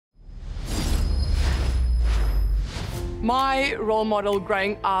My role model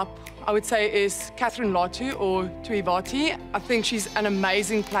growing up, I would say, is Catherine Latu or Tuivati. I think she's an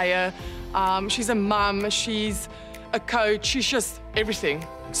amazing player. She's a mum, she's a coach, she's just everything.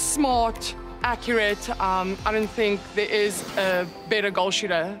 Smart, accurate. I don't think there is a better goal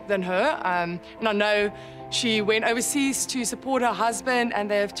shooter than her. And I know she went overseas to support her husband, and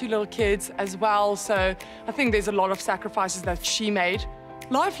they have 2 little kids as well. So I think there's a lot of sacrifices that she made.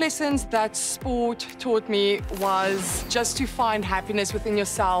 Life lessons that sport taught me was just to find happiness within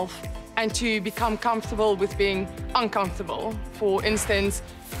yourself and to become comfortable with being uncomfortable. For instance,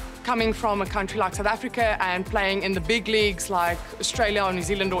 coming from a country like South Africa and playing in the big leagues like Australia or New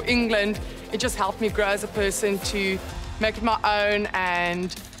Zealand or England, it just helped me grow as a person to make it my own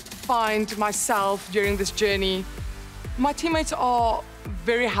and find myself during this journey. My teammates are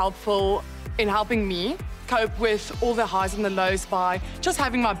very helpful in helping me cope with all the highs and the lows by just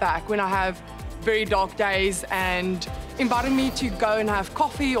having my back when I have very dark days and inviting me to go and have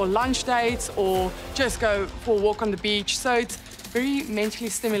coffee or lunch dates or just go for a walk on the beach. So it's very mentally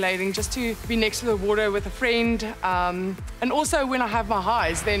stimulating just to be next to the water with a friend. And also when I have my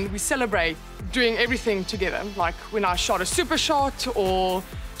highs, then we celebrate doing everything together, like when I shot a super shot or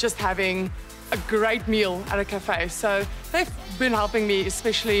just having a great meal at a cafe. So they've been helping me,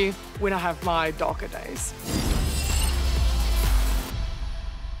 especially when I have my darker days.